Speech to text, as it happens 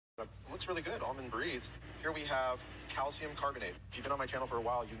looks really good. Almond breeds. Here we have calcium carbonate. If you've been on my channel for a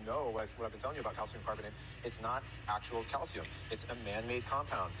while, you know what I've been telling you about calcium carbonate. It's not actual calcium. It's a man-made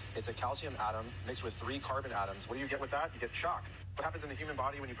compound. It's a calcium atom mixed with 3 carbon atoms. What do you get with that? You get shock. What happens in the human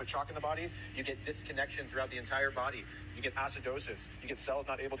body when you put chalk in the body? You get disconnection throughout the entire body. You get acidosis. You get cells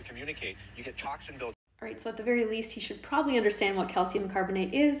not able to communicate. You get toxin buildup. All right, so at the very least, he should probably understand what calcium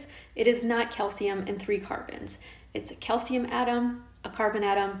carbonate is. It is not calcium and 3 carbons. It's a calcium atom, a carbon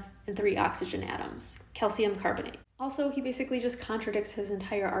atom, and 3 oxygen atoms. Calcium carbonate. Also, he basically just contradicts his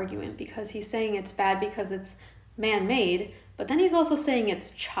entire argument because he's saying it's bad because it's man-made, but then he's also saying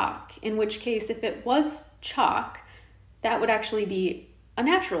it's chalk, in which case, if it was chalk, that would actually be a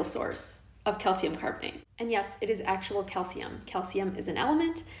natural source of calcium carbonate. And yes, it is actual calcium. Calcium is an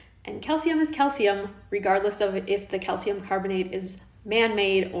element, and calcium is calcium, regardless of if the calcium carbonate is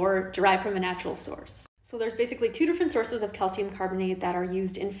man-made or derived from a natural source. So there's basically 2 different sources of calcium carbonate that are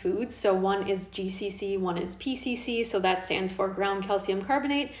used in foods. So one is GCC, one is PCC, so that stands for ground calcium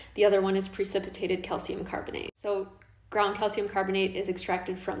carbonate. The other one is precipitated calcium carbonate. So ground calcium carbonate is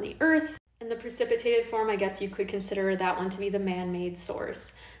extracted from the earth. In the precipitated form, I guess you could consider that one to be the man-made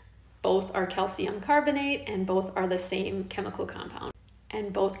source. Both are calcium carbonate and both are the same chemical compound,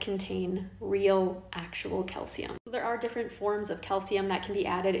 and both contain real, actual calcium. So there are different forms of calcium that can be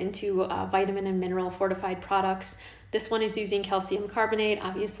added into vitamin and mineral fortified products. This one is using calcium carbonate.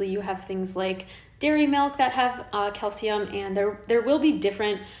 Obviously, you have things like dairy milk that have calcium, and there will be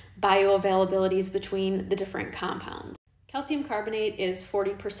different bioavailabilities between the different compounds. Calcium carbonate is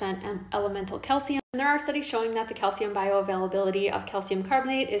 40% elemental calcium, and there are studies showing that the calcium bioavailability of calcium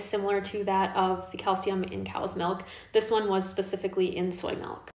carbonate is similar to that of the calcium in cow's milk. This one was specifically in soy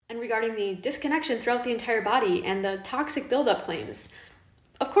milk. And regarding the disconnection throughout the entire body and the toxic buildup claims,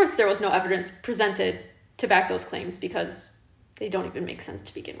 of course there was no evidence presented to back those claims because they don't even make sense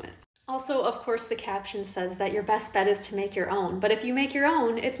to begin with. Also, of course, the caption says that your best bet is to make your own, but if you make your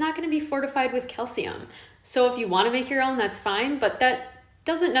own, it's not going to be fortified with calcium. So if you want to make your own, that's fine, but that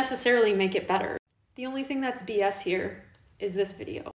doesn't necessarily make it better. The only thing that's BS here is this video.